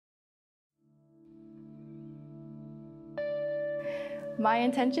My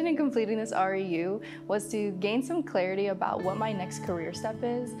intention in completing this REU was to gain some clarity about what my next career step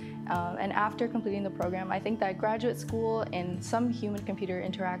is. And after completing the program, I think that graduate school and some human-computer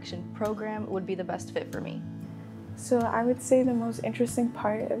interaction program would be the best fit for me. So I would say the most interesting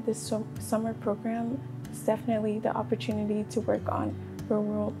part of this summer program is definitely the opportunity to work on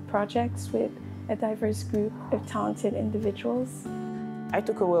real-world projects with a diverse group of talented individuals. I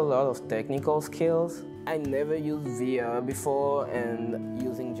took away a lot of technical skills. I never used VR before, and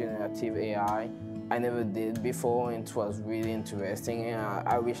using generative AI, I never did before, and it was really interesting, and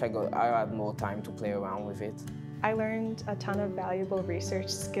I wish I had more time to play around with it. I learned a ton of valuable research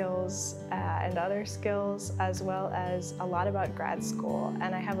skills and other skills, as well as a lot about grad school,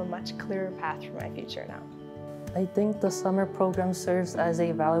 and I have a much clearer path for my future now. I think the summer program serves as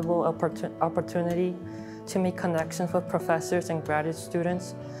a valuable opportunity to make connections with professors and graduate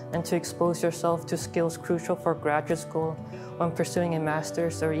students, and to expose yourself to skills crucial for graduate school when pursuing a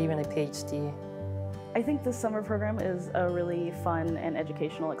master's or even a PhD. I think the summer program is a really fun and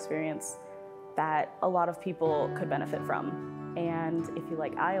educational experience that a lot of people could benefit from. And if you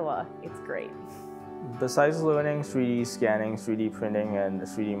like Iowa, it's great. Besides learning 3D scanning, 3D printing, and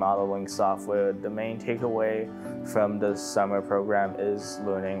 3D modeling software, the main takeaway from the summer program is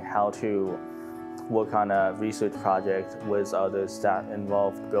learning how to work on a research project with others that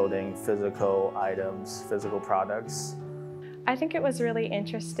involved building physical items, physical products. I think it was really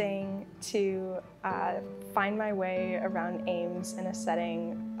interesting to find my way around Ames in a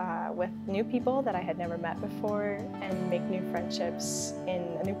setting with new people that I had never met before and make new friendships in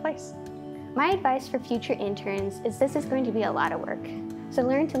a new place. My advice for future interns is this is going to be a lot of work. So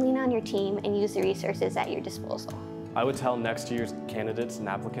learn to lean on your team and use the resources at your disposal. I would tell next year's candidates and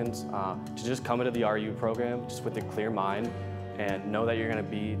applicants to just come into the RU program just with a clear mind and know that you're going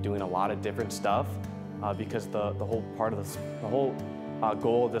to be doing a lot of different stuff because the whole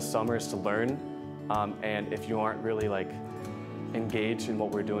goal of this summer is to learn, and if you aren't really engaged in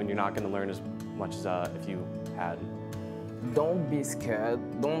what we're doing, you're not going to learn as much as if you had. Don't be scared.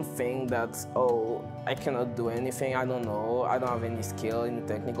 Don't think that, oh, I cannot do anything, I don't know, I don't have any skill, any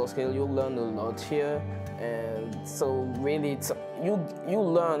technical skill. You'll learn a lot here. And so really, you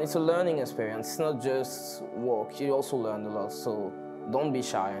learn, it's a learning experience. It's not just work, you also learn a lot. So don't be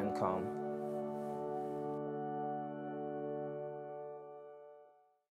shy and come.